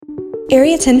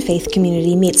Area 10 Faith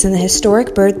Community meets in the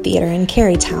historic Byrd Theater in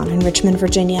Carytown in Richmond,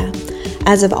 Virginia.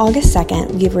 As of August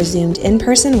 2nd, we have resumed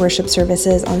in-person worship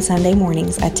services on Sunday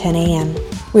mornings at 10 a.m.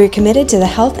 We are committed to the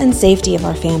health and safety of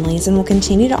our families and will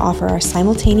continue to offer our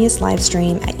simultaneous live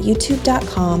stream at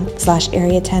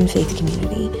youtube.com/Area 10 Faith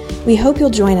Community. We hope you'll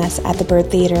join us at the Byrd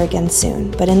Theater again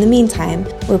soon, but in the meantime,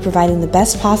 we're providing the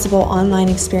best possible online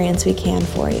experience we can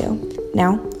for you.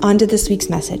 Now, on to this week's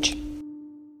message.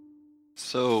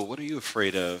 So, what are you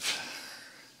afraid of?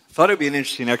 I thought it would be an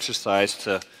interesting exercise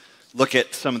to look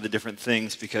at some of the different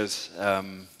things because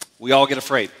we all get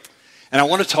afraid. And I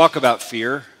want to talk about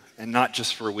fear, and not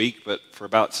just for a week, but for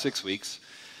about 6 weeks.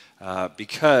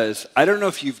 Because I don't know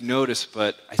if you've noticed,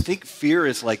 but I think fear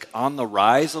is like on the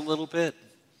rise a little bit,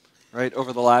 right?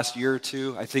 Over the last year or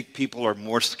two. I think people are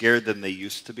more scared than they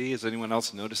used to be. Has anyone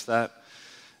else noticed that?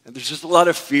 And there's just a lot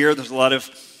of fear. There's a lot of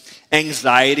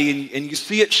anxiety, and you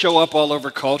see it show up all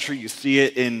over culture. You see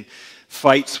it in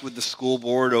fights with the school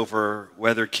board over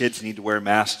whether kids need to wear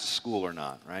masks to school or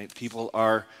not, right? People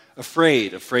are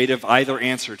afraid of either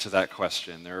answer to that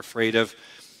question. They're afraid of,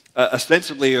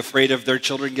 ostensibly afraid of their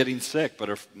children getting sick, but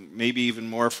are maybe even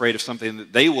more afraid of something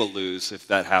that they will lose if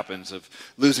that happens, of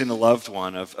losing a loved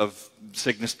one, of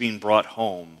sickness being brought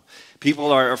home.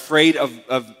 People are afraid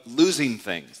of losing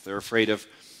things. They're afraid of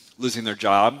losing their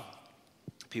job.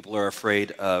 People are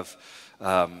afraid of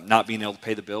not being able to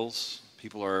pay the bills.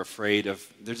 People are afraid of,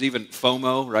 there's even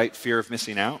FOMO, right? Fear of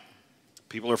missing out.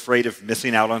 People are afraid of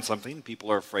missing out on something. People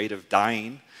are afraid of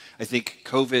dying. I think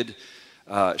COVID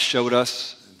showed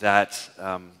us that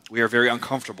we are very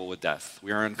uncomfortable with death.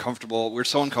 We're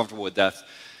so uncomfortable with death.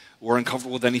 We're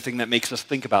uncomfortable with anything that makes us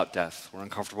think about death. We're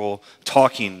uncomfortable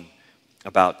talking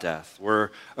about death. We're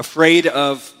afraid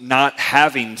of not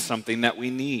having something that we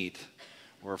need.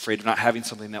 We're afraid of not having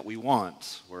something that we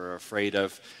want. We're afraid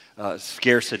of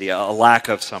scarcity, a lack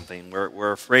of something.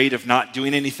 We're afraid of not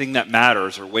doing anything that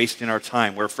matters or wasting our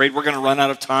time. We're afraid we're going to run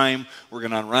out of time. We're going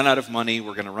to run out of money.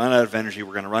 We're going to run out of energy.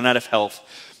 We're going to run out of health.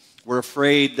 We're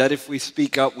afraid that if we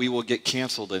speak up, we will get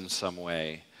canceled in some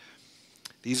way.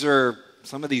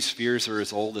 Some of these fears are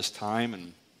as old as time,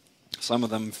 and some of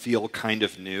them feel kind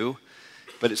of new.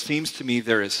 But it seems to me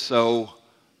there is so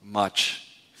much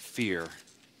fear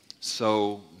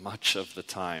so much of the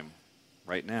time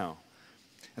right now.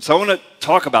 And so I want to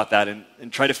talk about that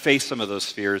and try to face some of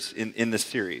those fears in this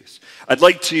series. I'd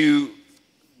like to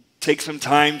take some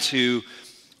time to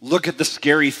look at the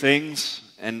scary things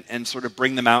and sort of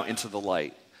bring them out into the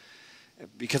light.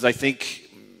 Because I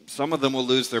think some of them will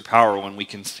lose their power when we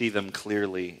can see them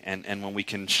clearly and when we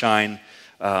can shine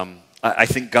I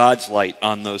think God's light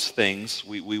on those things,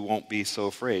 we won't be so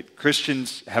afraid.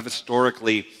 Christians have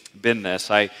historically been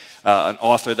this. An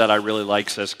author that I really like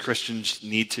says Christians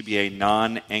need to be a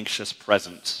non-anxious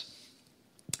presence.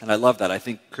 And I love that. I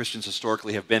think Christians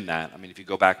historically have been that. I mean, if you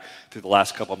go back through the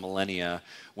last couple of millennia,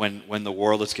 when the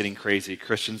world is getting crazy,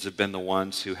 Christians have been the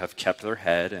ones who have kept their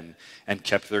head and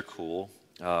kept their cool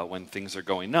when things are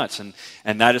going nuts. And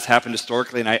that has happened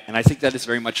historically, and I think that is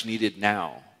very much needed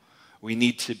now. We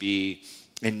need to be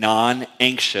a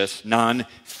non-anxious,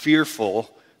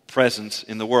 non-fearful presence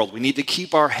in the world. We need to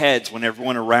keep our heads when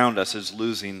everyone around us is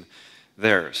losing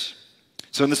theirs.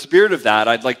 So in the spirit of that,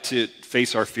 I'd like to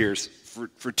face our fears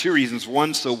for two reasons.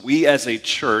 One, so we as a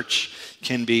church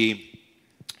can be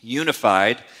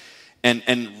unified and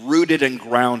rooted and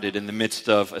grounded in the midst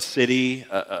of a city,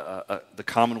 the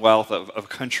Commonwealth, of a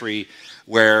country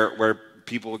where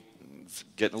people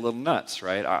getting a little nuts,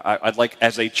 right? I'd like,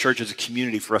 as a church, as a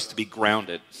community, for us to be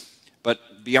grounded.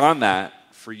 But beyond that,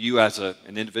 for you as an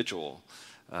individual,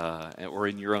 or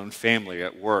in your own family,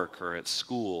 at work or at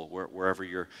school, wherever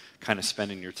you're kind of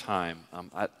spending your time,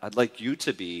 I'd like you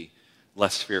to be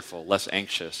less fearful, less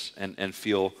anxious, and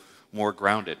feel more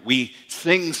grounded. We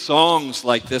sing songs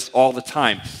like this all the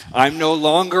time. I'm no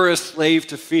longer a slave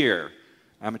to fear.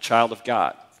 I'm a child of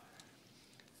God.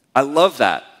 I love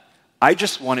that. I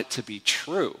just want it to be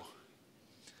true.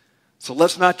 So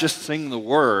let's not just sing the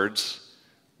words.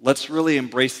 Let's really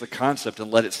embrace the concept and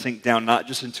let it sink down, not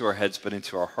just into our heads, but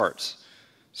into our hearts.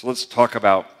 So let's talk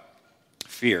about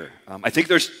fear. I think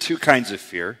there's two kinds of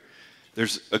fear.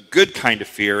 There's a good kind of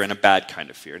fear and a bad kind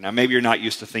of fear. Now, maybe you're not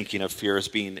used to thinking of fear as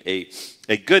being a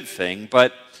good thing,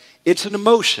 but it's an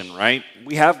emotion, right?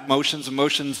 We have emotions.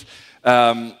 Emotions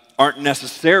aren't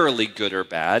necessarily good or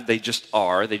bad. They just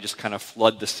are. They just kind of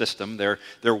flood the system. They're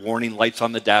warning lights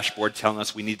on the dashboard telling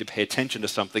us we need to pay attention to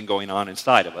something going on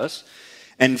inside of us.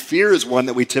 And fear is one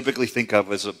that we typically think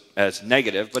of as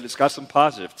negative, but it's got some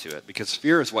positive to it, because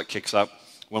fear is what kicks up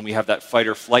when we have that fight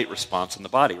or flight response in the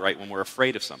body, right? When we're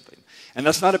afraid of something. And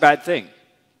that's not a bad thing.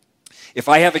 If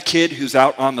I have a kid who's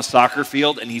out on the soccer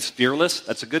field and he's fearless,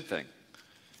 that's a good thing.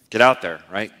 Get out there,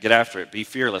 right? Get after it. Be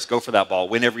fearless. Go for that ball.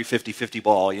 Win every 50-50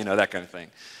 ball, that kind of thing.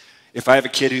 If I have a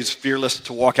kid who's fearless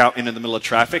to walk out into the middle of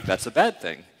traffic, that's a bad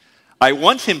thing. I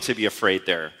want him to be afraid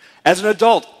there. As an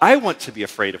adult, I want to be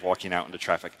afraid of walking out into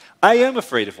traffic. I am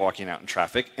afraid of walking out in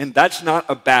traffic, and that's not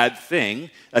a bad thing.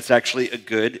 That's actually a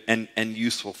good and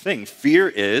useful thing. Fear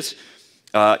is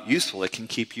useful. It can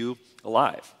keep you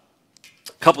alive.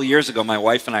 A couple years ago, my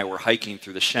wife and I were hiking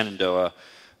through the Shenandoah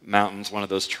Mountains, one of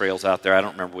those trails out there. I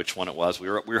don't remember which one it was. We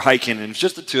were hiking, and it was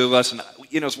just the two of us, and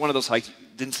it was one of those hikes, you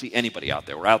didn't see anybody out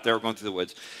there. We're out there, we're going through the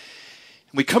woods.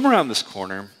 And we come around this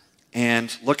corner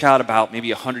and look out about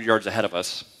maybe 100 yards ahead of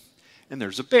us, and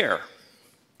there's a bear,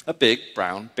 a big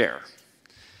brown bear.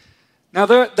 Now,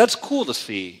 that's cool to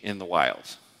see in the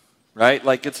wild, right?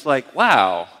 It's like,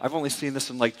 wow, I've only seen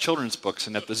this in children's books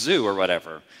and at the zoo or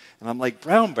whatever. And I'm like,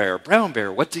 brown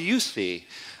bear, what do you see?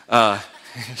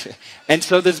 And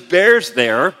so this bear's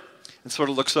there and sort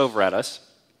of looks over at us.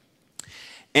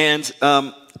 And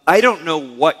I don't know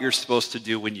what you're supposed to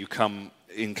do when you come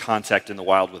in contact in the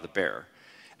wild with a bear.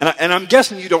 And I'm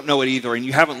guessing you don't know it either, and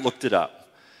you haven't looked it up.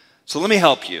 So let me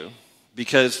help you,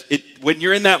 because when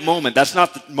you're in that moment, that's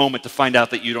not the moment to find out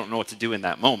that you don't know what to do in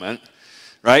that moment,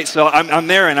 right? So I'm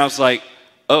there, and I was like,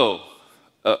 oh,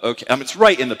 okay. It's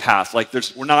right in the path.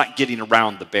 We're not getting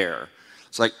around the bear.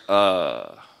 It's like,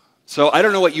 So I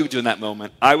don't know what you would do in that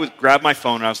moment. I would grab my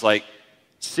phone, and I was like,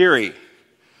 Siri,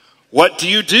 what do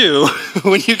you do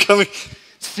when you come?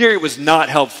 Siri was not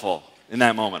helpful in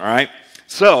that moment, all right?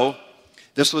 So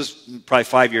this was probably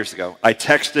 5 years ago. I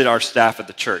texted our staff at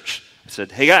the church. I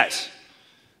said, hey guys,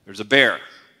 there's a bear.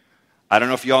 I don't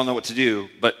know if you all know what to do,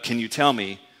 but can you tell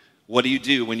me, what do you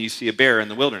do when you see a bear in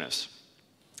the wilderness?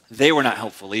 They were not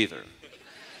helpful either.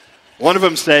 One of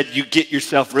them said, you get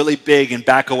yourself really big and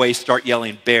back away, start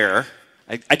yelling bear.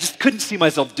 I just couldn't see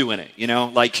myself doing it,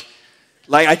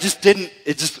 I just didn't,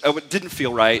 it didn't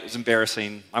feel right. It was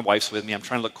embarrassing. My wife's with me. I'm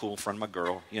trying to look cool in front of my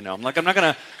girl. I'm not going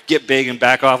to get big and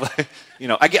back off.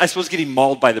 I suppose getting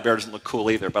mauled by the bear doesn't look cool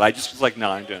either, but I just was like,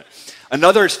 no, I'm doing it.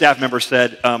 Another staff member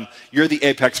said, you're the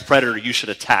apex predator. You should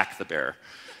attack the bear.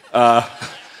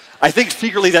 I think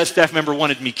secretly that staff member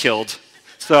wanted me killed.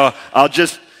 So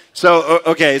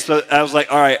okay, so I was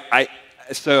like, all right, I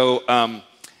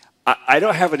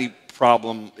don't have any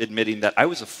problem admitting that I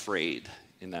was afraid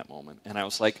in that moment. And I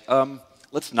was like,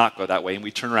 let's not go that way. And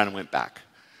we turned around and went back.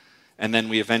 And then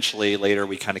later,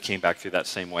 we kind of came back through that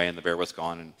same way, and the bear was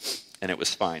gone, and it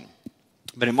was fine.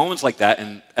 But in moments like that,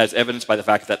 and as evidenced by the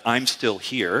fact that I'm still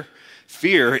here,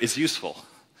 fear is useful.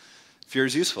 Fear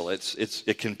is useful.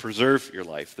 It can preserve your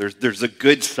life. There's a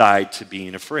good side to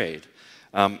being afraid.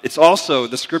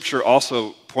 The scripture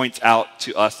also points out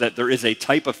to us that there is a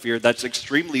type of fear that's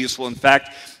extremely useful. In fact,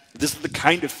 this is the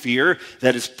kind of fear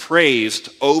that is praised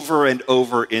over and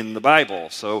over in the Bible.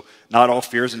 So not all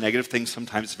fear is a negative thing.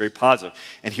 Sometimes it's very positive.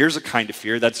 And here's a kind of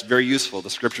fear that's very useful. The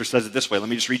scripture says it this way. Let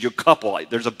me just read you a couple.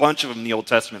 There's a bunch of them in the Old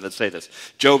Testament that say this.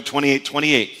 Job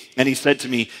 28:28. And he said to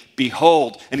me,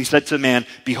 behold, and he said to man,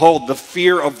 behold, the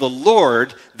fear of the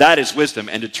Lord, that is wisdom,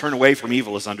 and to turn away from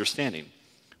evil is understanding.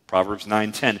 Proverbs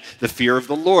 9:10. The fear of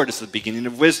the Lord is the beginning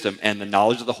of wisdom, and the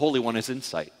knowledge of the Holy One is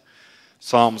insight.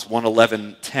 Psalms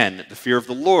 111:10, the fear of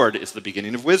the Lord is the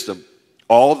beginning of wisdom.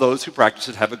 All those who practice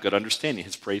it have a good understanding.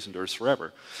 His praise endures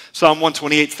forever. Psalm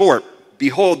 128:4,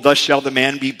 behold, thus shall the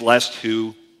man be blessed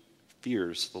who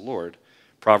fears the Lord.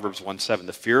 Proverbs 1:7,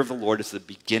 the fear of the Lord is the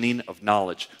beginning of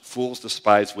knowledge. Fools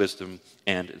despise wisdom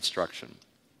and instruction.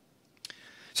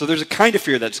 So there's a kind of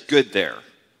fear that's good there,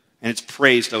 and it's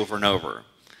praised over and over.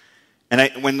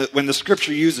 And when the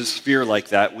scripture uses fear like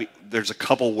that, there's a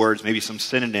couple words, maybe some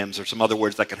synonyms or some other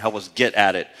words that can help us get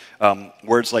at it.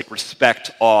 Words like respect,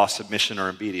 awe, submission, or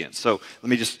obedience. So let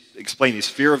me just explain these.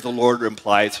 Fear of the Lord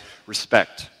implies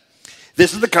respect.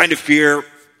 This is the kind of fear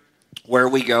where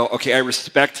we go, okay, I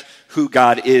respect who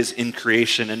God is in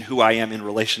creation and who I am in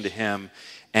relation to him.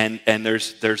 And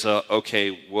there's a,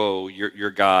 okay, whoa,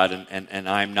 you're God and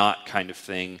I'm not kind of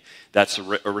thing. That's a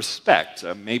respect.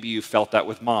 Maybe you felt that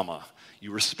with mama.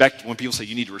 You respect, when people say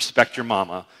you need to respect your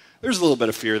mama, there's a little bit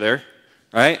of fear there,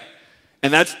 right?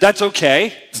 And that's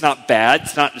okay. It's not bad.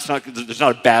 There's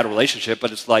not a bad relationship,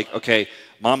 but it's like, okay,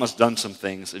 mama's done some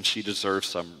things and she deserves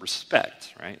some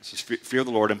respect, right? So fear of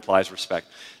the Lord implies respect.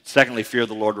 Secondly, fear of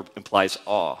the Lord implies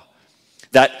awe.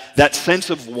 That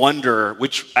sense of wonder,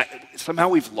 which somehow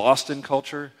we've lost in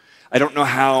culture. I don't know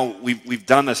how we've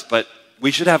done this, but We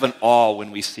should have an awe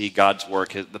when we see God's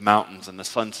work, the mountains and the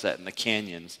sunset and the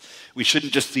canyons. We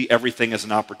shouldn't just see everything as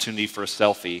an opportunity for a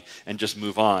selfie and just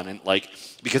move on. And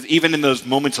because even in those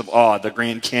moments of awe, the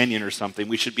Grand Canyon or something,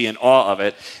 we should be in awe of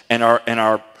it. And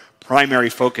our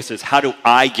primary focus is, how do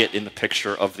I get in the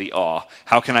picture of the awe?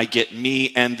 How can I get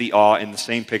me and the awe in the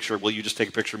same picture? Will you just take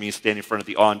a picture of me standing in front of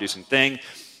the awe-inducing thing?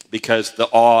 Because the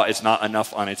awe is not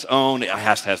enough on its own. It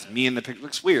has to have me in the picture. It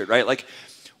looks weird, right?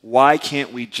 Why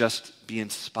can't we just be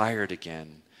inspired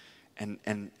again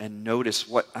and notice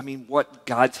what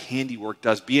God's handiwork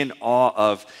does? Be in awe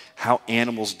of how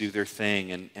animals do their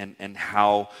thing and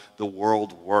how the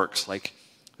world works.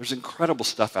 There's incredible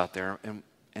stuff out there, and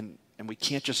we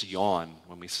can't just yawn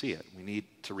when we see it. We need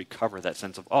to recover that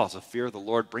sense of awe. So fear of the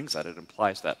Lord brings that. It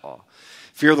implies that awe.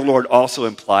 Fear of the Lord also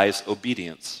implies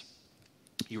obedience.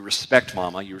 You respect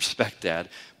mama, you respect dad,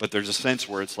 but there's a sense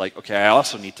where it's like, okay, I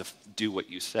also need to do what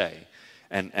you say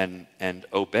and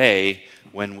obey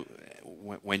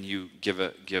when you give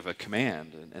a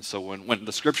command. And so when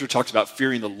the scripture talks about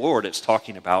fearing the Lord, it's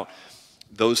talking about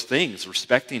those things,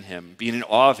 respecting him, being in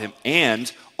awe of him,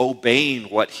 and obeying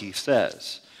what he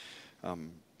says.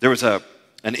 There was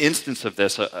an instance of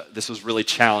this. This was really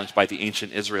challenged by the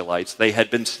ancient Israelites. They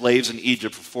had been slaves in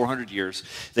Egypt for 400 years.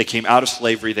 They came out of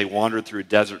slavery. They wandered through a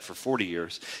desert for 40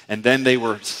 years. And then they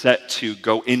were set to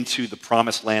go into the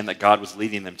promised land that God was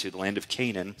leading them to, the land of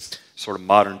Canaan, sort of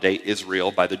modern-day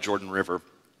Israel by the Jordan River.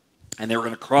 And they were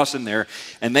going to cross in there,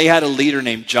 and they had a leader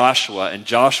named Joshua, and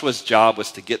Joshua's job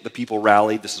was to get the people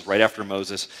rallied. This is right after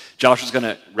Moses. Joshua's going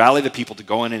to rally the people to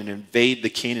go in and invade the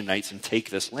Canaanites and take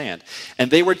this land. And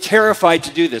they were terrified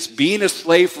to do this. Being a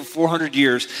slave for 400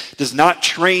 years does not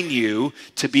train you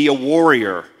to be a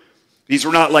warrior. These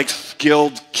were not like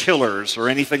skilled killers or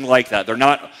anything like that. They're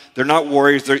not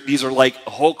warriors. These are like a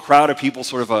whole crowd of people,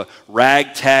 sort of a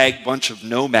ragtag bunch of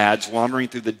nomads wandering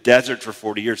through the desert for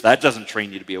 40 years. That doesn't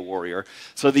train you to be a warrior.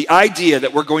 So the idea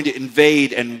that we're going to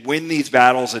invade and win these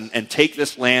battles and take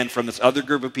this land from this other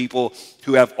group of people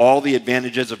who have all the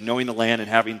advantages of knowing the land and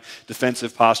having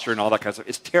defensive posture and all that kind of stuff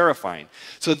is terrifying.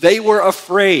 So they were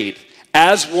afraid,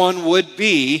 as one would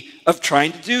be, of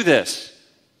trying to do this.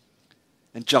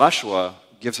 And Joshua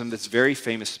gives them this very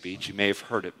famous speech. You may have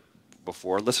heard it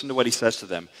before. Listen to what he says to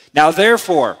them. Now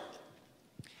therefore,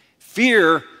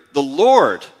 fear the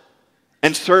Lord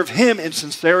and serve him in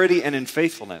sincerity and in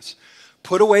faithfulness.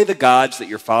 Put away the gods that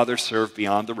your fathers served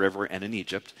beyond the river and in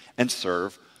Egypt, and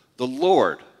serve the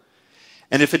Lord.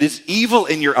 And if it is evil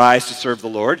in your eyes to serve the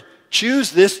Lord,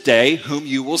 choose this day whom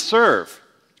you will serve,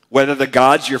 whether the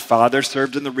gods your fathers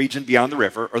served in the region beyond the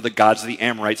river or the gods of the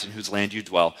Amorites in whose land you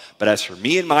dwell. But as for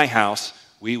me and my house,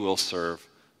 we will serve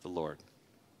the Lord.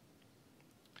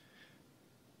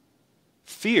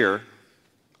 Fear,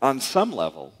 on some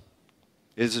level,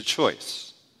 is a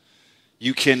choice.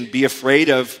 You can be afraid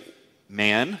of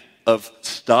man, of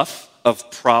stuff, of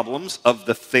problems, of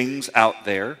the things out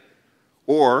there,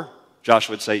 or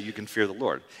Joshua would say you can fear the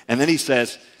Lord. And then he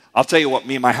says, I'll tell you what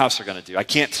me and my house are going to do. I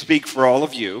can't speak for all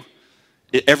of you.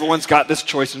 Everyone's got this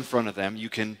choice in front of them. You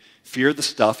can fear the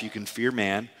stuff, you can fear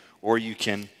man, or you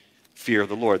can fear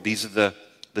the Lord. These are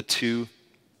the two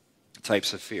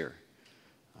types of fear.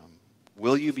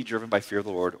 Will you be driven by fear of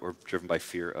the Lord or driven by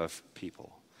fear of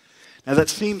people? Now that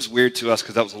seems weird to us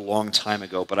because that was a long time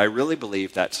ago, but I really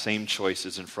believe that same choice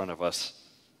is in front of us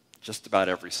just about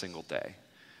every single day.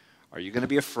 Are you going to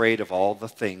be afraid of all the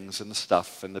things and the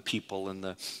stuff and the people and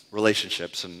the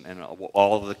relationships and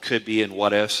all of the could be and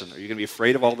what ifs? And are you going to be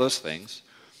afraid of all those things?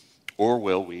 Or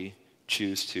will we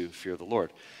choose to fear the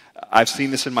Lord? I've seen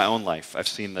this in my own life. I've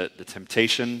seen the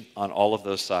temptation on all of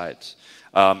those sides.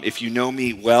 If you know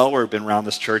me well or have been around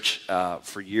this church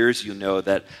for years, you know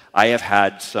that I have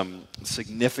had some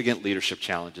significant leadership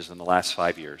challenges in the last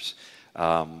 5 years.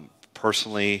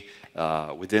 Personally,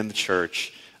 within the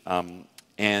church.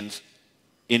 And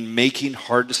in making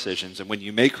hard decisions, and when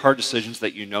you make hard decisions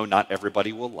that you know not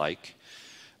everybody will like,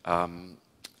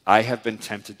 I have been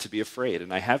tempted to be afraid,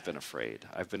 and I have been afraid.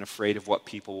 I've been afraid of what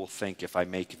people will think if I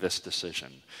make this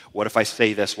decision. What if I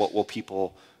say this? What will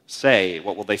people say?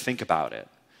 What will they think about it?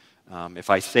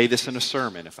 If I say this in a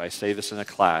sermon, if I say this in a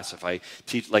class, if I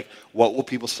teach, what will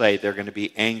people say? They're going to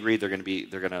be angry. They're going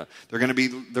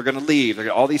to leave.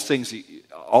 All these things.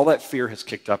 All that fear has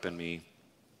kicked up in me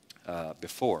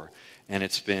before, and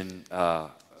it's been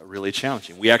really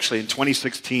challenging. We actually, in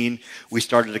 2016, we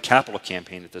started a capital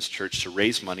campaign at this church to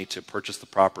raise money to purchase the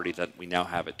property that we now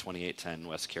have at 2810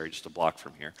 West Cary, just a block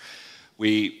from here.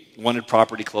 We wanted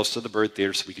property close to the Bird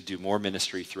Theater so we could do more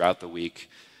ministry throughout the week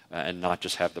and not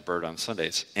just have the Bird on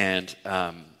Sundays. And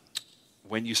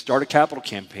when you start a capital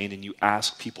campaign and you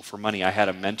ask people for money, I had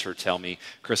a mentor tell me,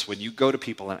 Chris, when you go to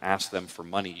people and ask them for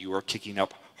money, you are kicking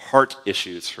up heart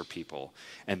issues for people.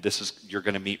 And you're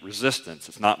going to meet resistance.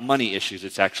 It's not money issues,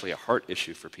 it's actually a heart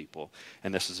issue for people.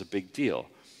 And this is a big deal.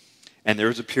 And there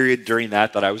was a period during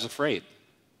that I was afraid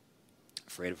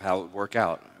of how it would work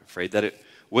out, afraid that it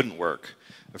wouldn't work,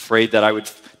 afraid that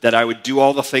I would do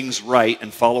all the things right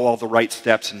and follow all the right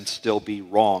steps and still be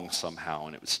wrong somehow,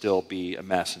 and it would still be a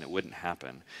mess and it wouldn't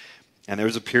happen. And there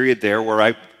was a period there where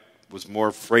I was more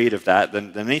afraid of that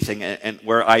than anything, and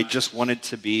where I just wanted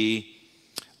to be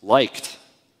liked.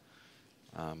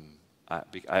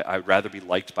 I'd rather be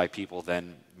liked by people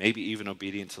than maybe even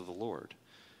obedient to the Lord.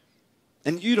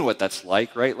 And you know what that's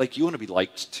like, right? Like, you want to be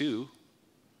liked too.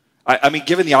 I mean,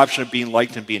 given the option of being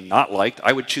liked and being not liked,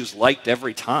 I would choose liked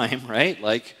every time, right?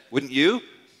 Like, wouldn't you? Well,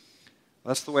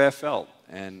 that's the way I felt,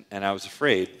 and I was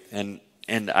afraid.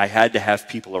 And I had to have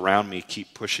people around me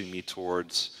keep pushing me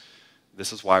towards,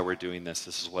 this is why we're doing this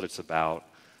is what it's about,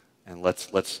 and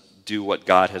let's do what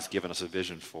God has given us a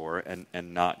vision for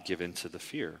and not give in to the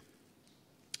fear.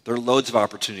 There are loads of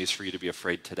opportunities for you to be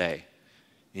afraid today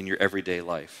in your everyday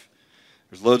life.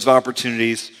 There's loads of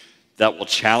opportunities that will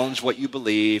challenge what you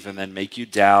believe and then make you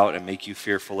doubt and make you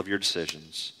fearful of your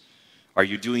decisions.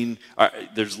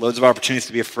 There's loads of opportunities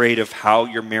to be afraid of how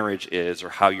your marriage is or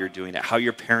how you're doing it, how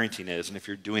your parenting is, and if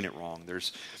you're doing it wrong.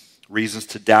 There's reasons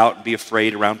to doubt and be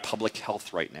afraid around public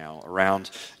health right now,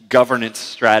 around governance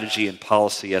strategy and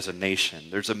policy as a nation.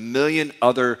 There's a million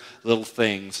other little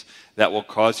things that will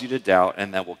cause you to doubt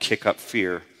and that will kick up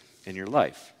fear in your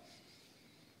life.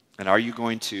 And are you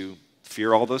going to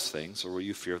fear all those things, or will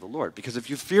you fear the Lord? Because if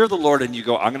you fear the Lord and you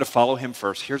go, I'm going to follow him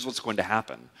first, here's what's going to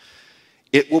happen.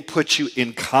 It will put you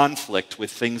in conflict with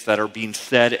things that are being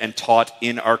said and taught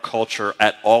in our culture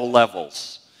at all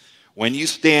levels. When you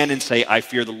stand and say, I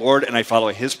fear the Lord and I follow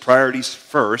his priorities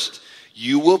first,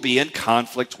 you will be in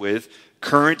conflict with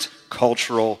current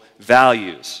cultural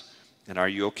values. And are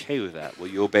you okay with that? Will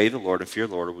you obey the Lord and fear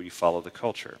the Lord, or will you follow the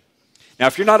culture? Now,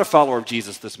 if you're not a follower of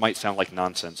Jesus, this might sound like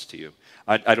nonsense to you.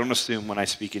 I don't assume when I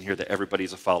speak in here that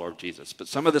everybody's a follower of Jesus, but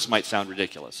some of this might sound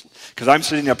ridiculous. Because I'm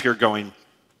sitting up here going,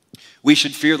 we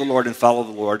should fear the Lord and follow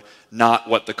the Lord, not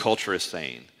what the culture is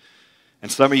saying. And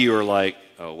some of you are like,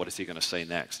 oh, what is he going to say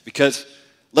next? Because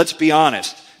let's be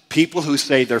honest, people who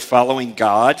say they're following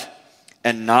God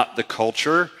and not the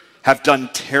culture have done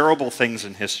terrible things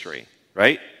in history,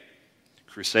 right?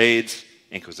 Crusades,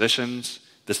 inquisitions.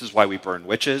 This is why we burn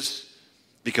witches,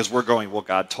 because we're going, well,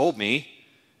 God told me,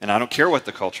 and I don't care what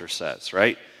the culture says,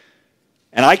 right?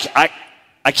 And I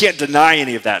can't deny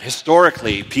any of that.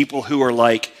 Historically, people who are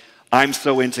like, I'm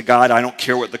so into God, I don't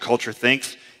care what the culture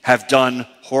thinks, have done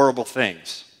horrible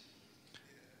things.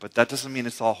 But that doesn't mean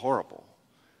it's all horrible.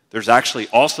 There's actually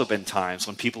also been times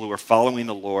when people who are following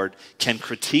the Lord can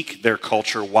critique their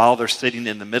culture while they're sitting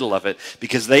in the middle of it,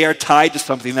 because they are tied to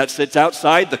something that sits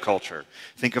outside the culture.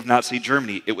 Think of Nazi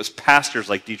Germany. It was pastors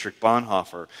like Dietrich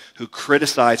Bonhoeffer who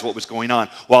criticized what was going on.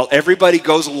 While everybody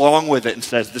goes along with it and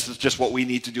says, this is just what we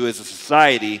need to do as a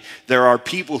society, there are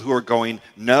people who are going,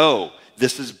 no,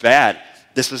 this is bad.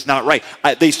 This is not right.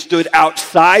 They stood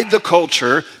outside the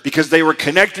culture because they were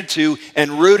connected to and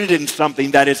rooted in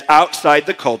something that is outside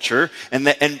the culture.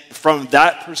 And from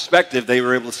that perspective, they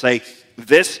were able to say,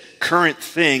 this current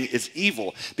thing is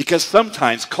evil. Because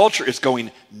sometimes culture is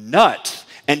going nuts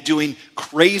and doing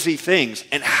crazy things.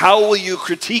 And how will you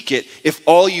critique it if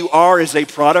all you are is a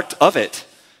product of it?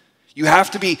 You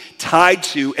have to be tied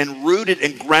to and rooted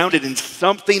and grounded in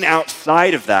something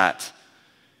outside of that.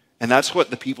 And that's what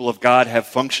the people of God have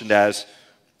functioned as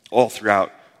all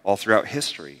throughout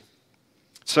history.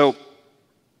 So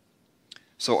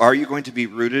are you going to be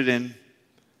rooted in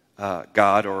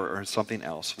God or something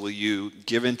else? Will you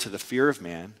give in to the fear of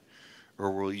man, or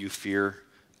will you fear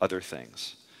other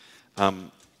things?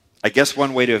 I guess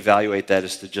one way to evaluate that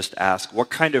is to just ask, what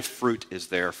kind of fruit is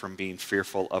there from being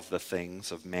fearful of the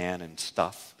things of man and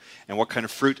stuff? And what kind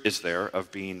of fruit is there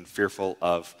of being fearful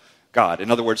of God?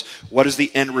 In other words, what is the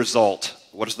end result?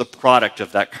 What is the product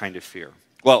of that kind of fear?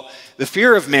 Well, the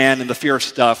fear of man and the fear of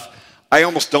stuff, I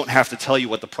almost don't have to tell you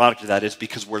what the product of that is,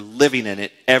 because we're living in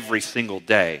it every single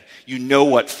day. You know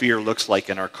what fear looks like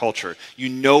in our culture. You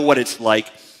know what it's like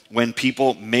when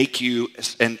people make you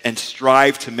and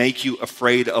strive to make you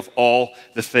afraid of all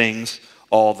the things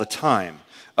all the time.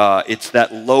 It's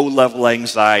that low-level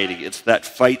anxiety. It's that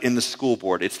fight in the school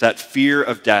board. It's that fear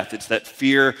of death. It's that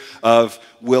fear of,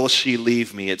 will she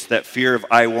leave me? It's that fear of,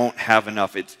 I won't have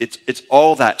enough. It's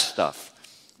all that stuff.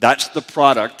 That's the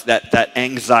product, that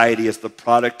anxiety is the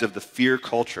product of the fear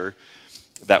culture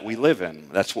that we live in.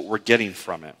 That's what we're getting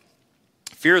from it.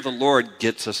 Fear of the Lord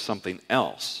gets us something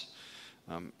else.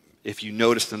 If you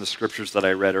noticed in the scriptures that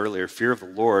I read earlier, fear of the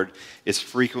Lord is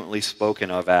frequently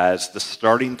spoken of as the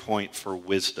starting point for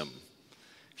wisdom.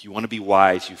 If you want to be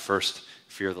wise, you first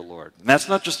fear the Lord. And that's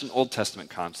not just an Old Testament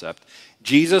concept.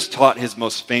 Jesus taught his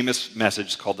most famous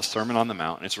message called the Sermon on the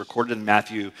Mount, and it's recorded in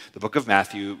Matthew, the book of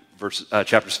Matthew,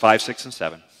 chapters 5, 6, and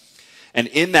 7. And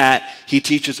in that, he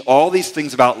teaches all these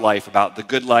things about life, about the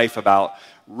good life, about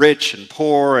rich and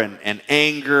poor and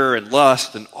anger and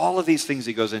lust, and all of these things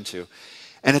he goes into.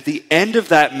 And at the end of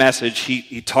that message,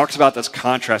 he talks about this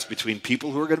contrast between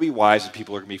people who are going to be wise and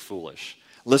people who are going to be foolish.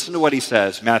 Listen to what he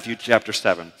says, Matthew chapter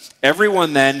 7.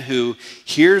 Everyone then who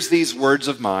hears these words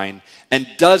of mine and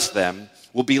does them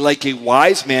will be like a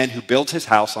wise man who built his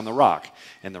house on the rock.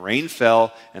 And the rain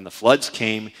fell, and the floods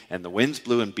came, and the winds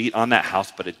blew and beat on that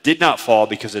house, but it did not fall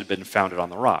because it had been founded on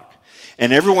the rock.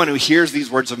 And everyone who hears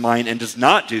these words of mine and does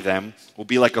not do them will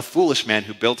be like a foolish man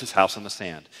who built his house on the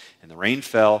sand. And the rain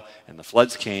fell, and the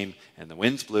floods came, and the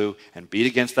winds blew and beat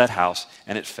against that house,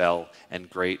 and it fell, and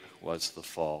great was the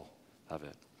fall of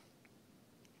it.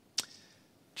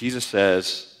 Jesus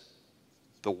says,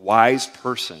 the wise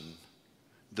person,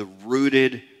 the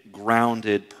rooted,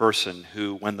 grounded person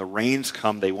who, when the rains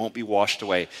come, they won't be washed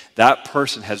away. That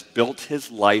person has built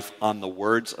his life on the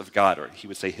words of God, or he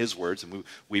would say his words, and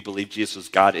we believe Jesus was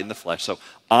God in the flesh. So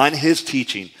on his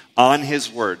teaching, on his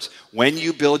words, when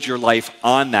you build your life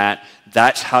on that,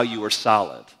 that's how you are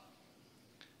solid.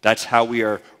 That's how we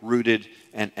are rooted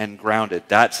and grounded.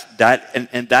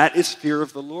 And that is fear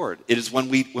of the Lord. It is when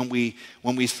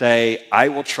we say, I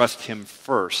will trust him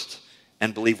first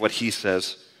and believe what he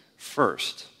says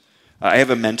first. I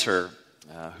have a mentor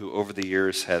who over the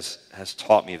years has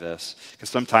taught me this,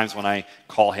 because sometimes when I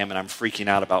call him and I'm freaking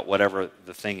out about whatever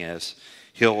the thing is,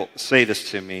 he'll say this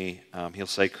to me. He'll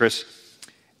say, Chris,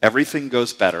 everything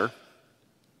goes better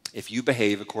if you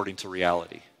behave according to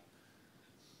reality.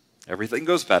 Everything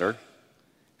goes better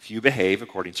if you behave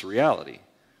according to reality.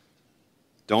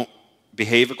 Don't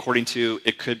behave according to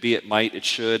it could be, it might, it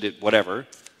should, whatever.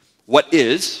 What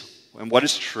is and what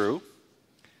is true.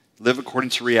 Live according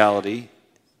to reality,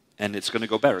 and it's going to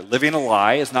go better. Living a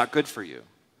lie is not good for you.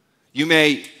 You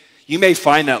may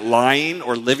find that lying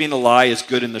or living a lie is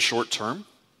good in the short term,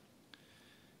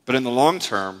 but in the long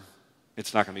term,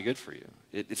 it's not going to be good for you.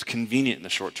 It's convenient in the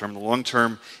short term. In the long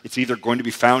term, it's either going to be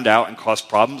found out and cause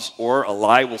problems, or a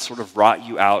lie will sort of rot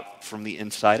you out from the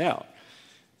inside out.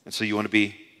 And so you want to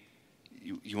be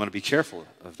careful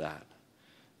of that.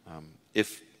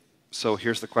 So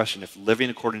here's the question. If living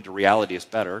according to reality is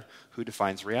better, who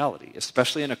defines reality?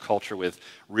 Especially in a culture with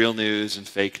real news and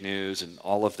fake news and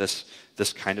all of this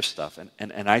kind of stuff.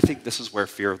 And I think this is where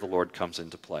fear of the Lord comes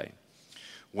into play.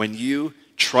 When you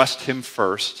trust him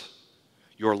first,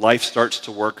 your life starts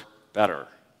to work better.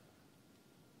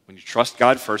 When you trust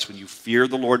God first, when you fear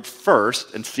the Lord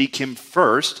first and seek him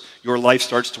first, your life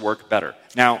starts to work better.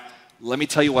 Now, let me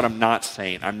tell you what I'm not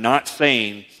saying. I'm not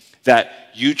saying that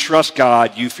you trust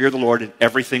God, you fear the Lord, and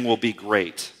everything will be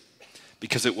great,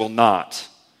 because it will not.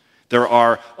 There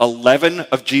are 11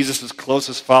 of Jesus'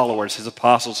 closest followers, his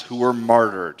apostles, who were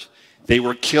martyred. They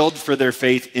were killed for their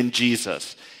faith in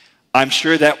Jesus. I'm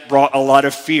sure that brought a lot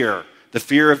of fear, the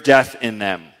fear of death in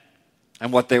them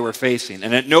and what they were facing.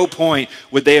 And at no point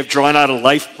would they have drawn out a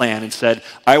life plan and said,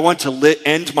 I want to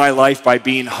end my life by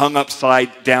being hung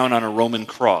upside down on a Roman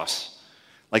cross.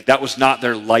 Like, that was not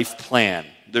their life plan.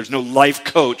 There's no life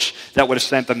coach that would have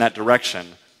sent them that direction.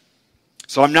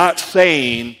 So I'm not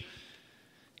saying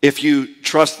if you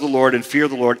trust the Lord and fear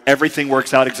the Lord, everything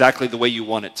works out exactly the way you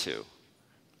want it to.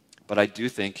 But I do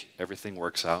think everything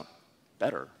works out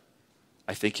better.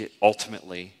 I think it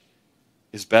ultimately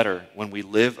is better when we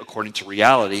live according to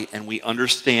reality and we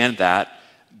understand that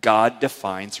God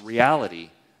defines reality,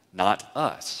 not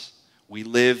us. We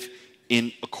live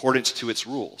in accordance to its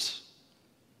rules.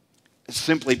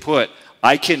 Simply put,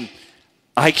 I can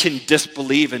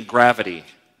disbelieve in gravity,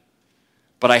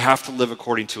 but I have to live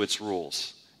according to its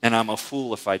rules, and I'm a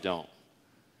fool if I don't.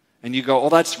 And you go, oh,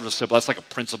 that's real simple. That's like a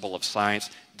principle of science.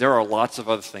 There are lots of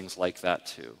other things like that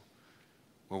too,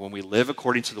 where when we live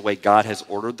according to the way God has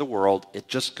ordered the world, it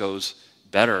just goes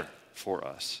better for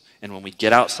us. And when we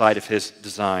get outside of his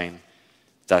design,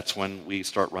 that's when we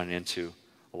start running into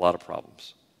a lot of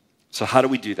problems. So how do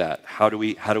we do that? How do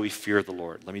we fear the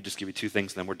Lord? Let me just give you two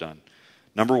things, then we're done.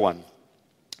 Number one,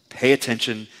 pay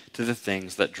attention to the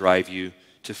things that drive you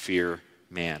to fear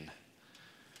man.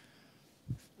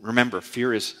 Remember,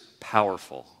 fear is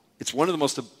powerful. It's one of the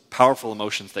most powerful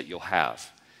emotions that you'll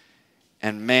have.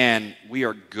 And man, we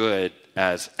are good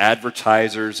as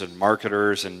advertisers and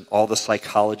marketers and all the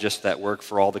psychologists that work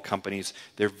for all the companies,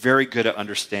 they're very good at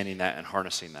understanding that and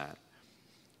harnessing that.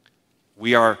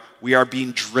 We are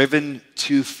being driven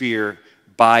to fear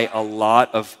by a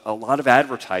lot of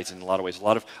advertising in a lot of ways, a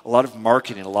lot of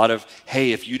marketing, a lot of,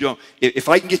 hey, if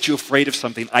I can get you afraid of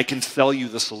something, I can sell you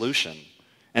the solution.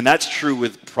 And that's true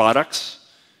with products.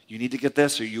 You need to get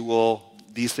this or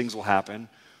these things will happen.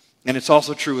 And it's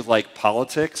also true with like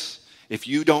politics. If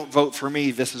you don't vote for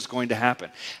me, this is going to happen.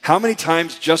 How many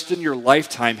times just in your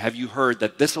lifetime have you heard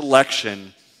that this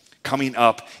election coming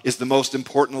up is the most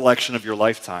important election of your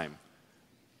lifetime?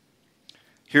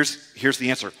 Here's the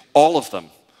answer. All of them.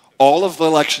 All of the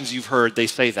elections you've heard, they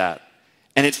say that.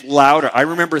 And it's louder. I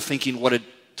remember thinking what a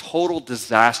total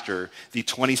disaster the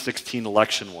 2016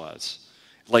 election was.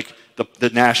 Like the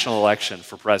national election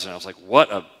for president. I was like, what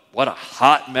a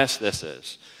hot mess this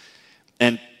is.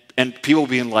 And people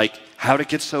being like, how'd it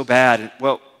get so bad? And,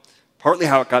 well, partly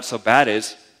how it got so bad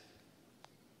is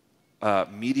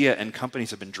media and companies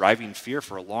have been driving fear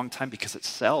for a long time because it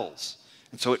sells.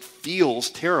 And so it feels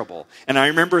terrible. And I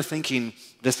remember thinking,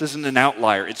 this isn't an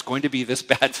outlier. It's going to be this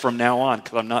bad from now on,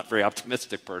 because I'm not a very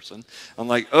optimistic person. I'm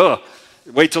like,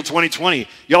 wait till 2020.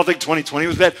 Y'all think 2020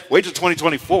 was bad? Wait till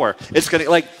 2024. It's going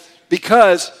to,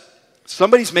 because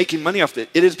somebody's making money off it.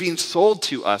 It is being sold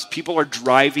to us. People are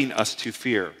driving us to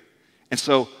fear. And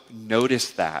so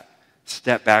notice that.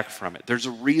 Step back from it. There's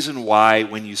a reason why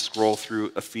when you scroll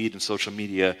through a feed in social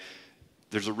media,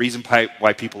 there's a reason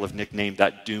why people have nicknamed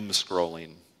that doom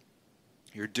scrolling.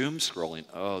 You're doom scrolling.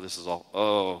 This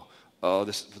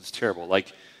is terrible.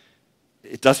 Like,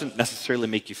 it doesn't necessarily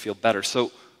make you feel better.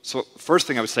 So first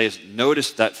thing I would say is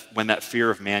notice that when that fear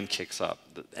of man kicks up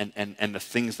and the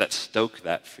things that stoke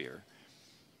that fear.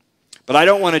 But I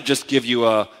don't want to just give you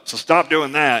so stop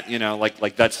doing that,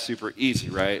 like that's super easy,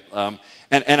 right?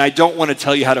 And I don't want to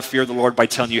tell you how to fear the Lord by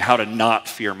telling you how to not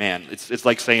fear man. It's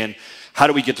like saying, how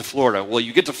do we get to Florida? Well,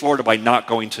 you get to Florida by not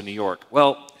going to New York.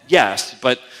 Well, yes,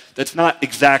 but that's not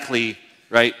exactly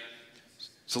right.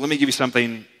 So let me give you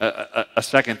something, a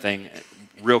second thing,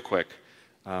 real quick,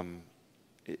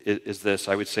 is this.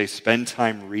 I would say spend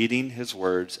time reading his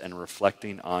words and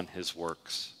reflecting on his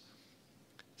works.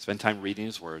 Spend time reading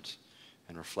his words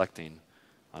and reflecting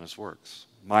on his works.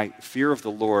 My fear of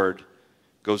the Lord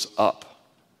goes up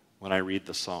when I read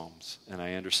the Psalms and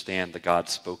I understand the God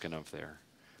spoken of there.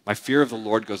 My fear of the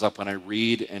Lord goes up when I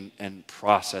read and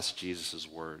process Jesus'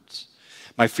 words.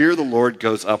 My fear of the Lord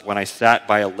goes up when I sat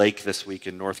by a lake this week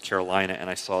in North Carolina and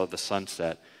I saw the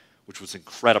sunset, which was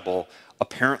incredible,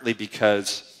 apparently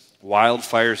because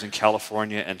wildfires in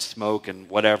California and smoke and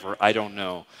whatever, I don't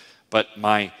know. But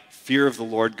my fear of the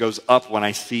Lord goes up when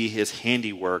I see his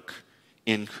handiwork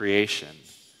in creation.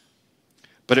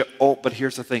 But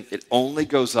here's the thing, it only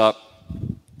goes up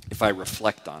if I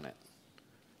reflect on it.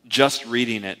 Just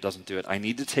reading it doesn't do it. I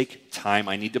need to take time.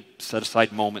 I need to set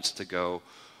aside moments to go,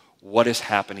 what is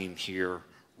happening here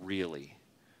really?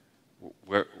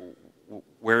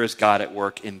 Where is God at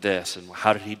work in this? And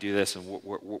how did he do this? And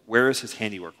where is his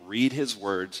handiwork? Read his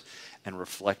words and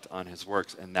reflect on his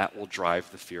works. And that will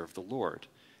drive the fear of the Lord.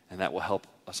 And that will help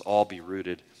us all be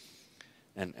rooted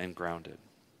and grounded.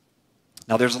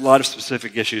 Now, there's a lot of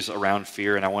specific issues around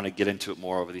fear, and I want to get into it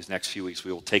more over these next few weeks.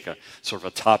 We will take a sort of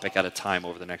a topic at a time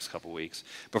over the next couple weeks.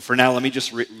 But for now, let me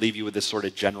just leave you with this sort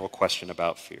of general question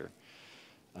about fear.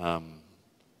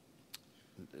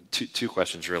 Two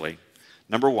questions, really.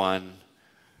 Number one,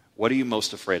 what are you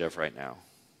most afraid of right now?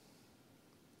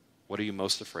 What are you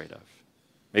most afraid of?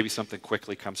 Maybe something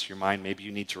quickly comes to your mind. Maybe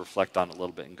you need to reflect on it a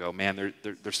little bit and go, man,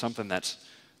 there's something that's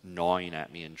gnawing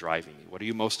at me and driving me. What are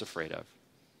you most afraid of?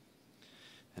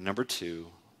 And number two,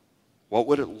 what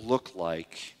would it look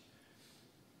like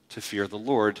to fear the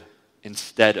Lord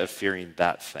instead of fearing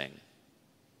that thing?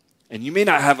 And you may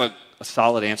not have a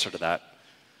solid answer to that,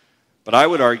 but I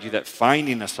would argue that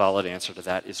finding a solid answer to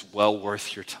that is well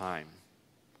worth your time.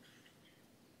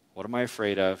 What am I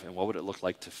afraid of, and what would it look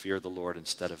like to fear the Lord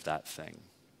instead of that thing?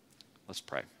 Let's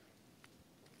pray.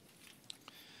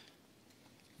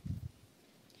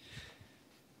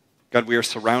 God, we are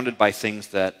surrounded by things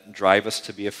that drive us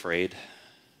to be afraid,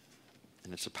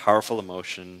 and it's a powerful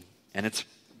emotion,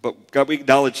 but God, we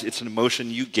acknowledge it's an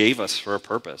emotion you gave us for a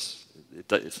purpose.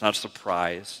 It's not a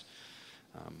surprise.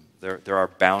 There are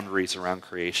boundaries around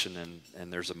creation,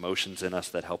 and there's emotions in us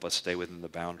that help us stay within the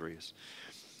boundaries.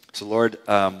 So Lord,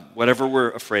 whatever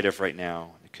we're afraid of right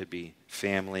now, it could be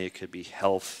family, it could be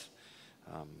health,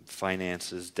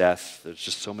 finances, death. There's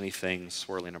just so many things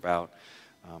swirling about.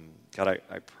 God,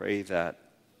 I pray that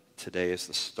today is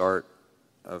the start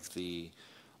of the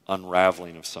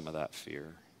unraveling of some of that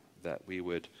fear, that we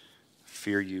would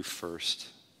fear you first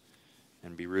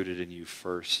and be rooted in you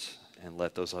first and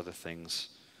let those other things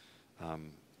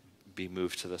be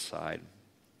moved to the side.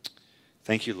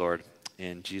 Thank you, Lord.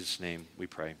 In Jesus' name we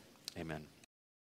pray. Amen.